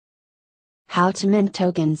How to mint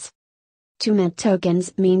tokens. To mint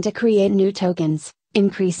tokens mean to create new tokens,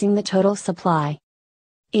 increasing the total supply.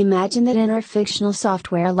 Imagine that in our fictional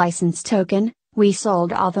software license token, we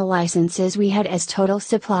sold all the licenses we had as total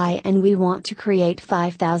supply and we want to create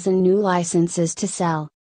 5,000 new licenses to sell.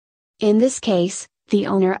 In this case, the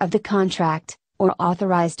owner of the contract, or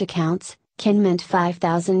authorized accounts, can mint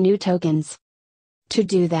 5,000 new tokens. To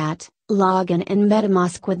do that, log in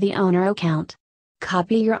MetaMask with the owner account.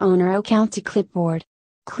 Copy your owner account to clipboard.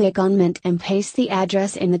 Click on Mint and paste the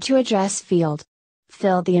address in the To Address field.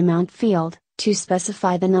 Fill the amount field, to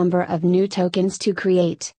specify the number of new tokens to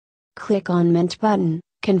create. Click on Mint button,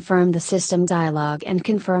 confirm the system dialog and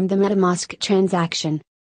confirm the MetaMask transaction.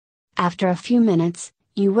 After a few minutes,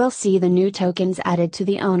 you will see the new tokens added to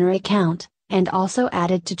the owner account, and also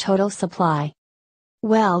added to total supply.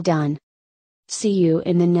 Well done! See you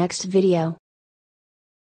in the next video.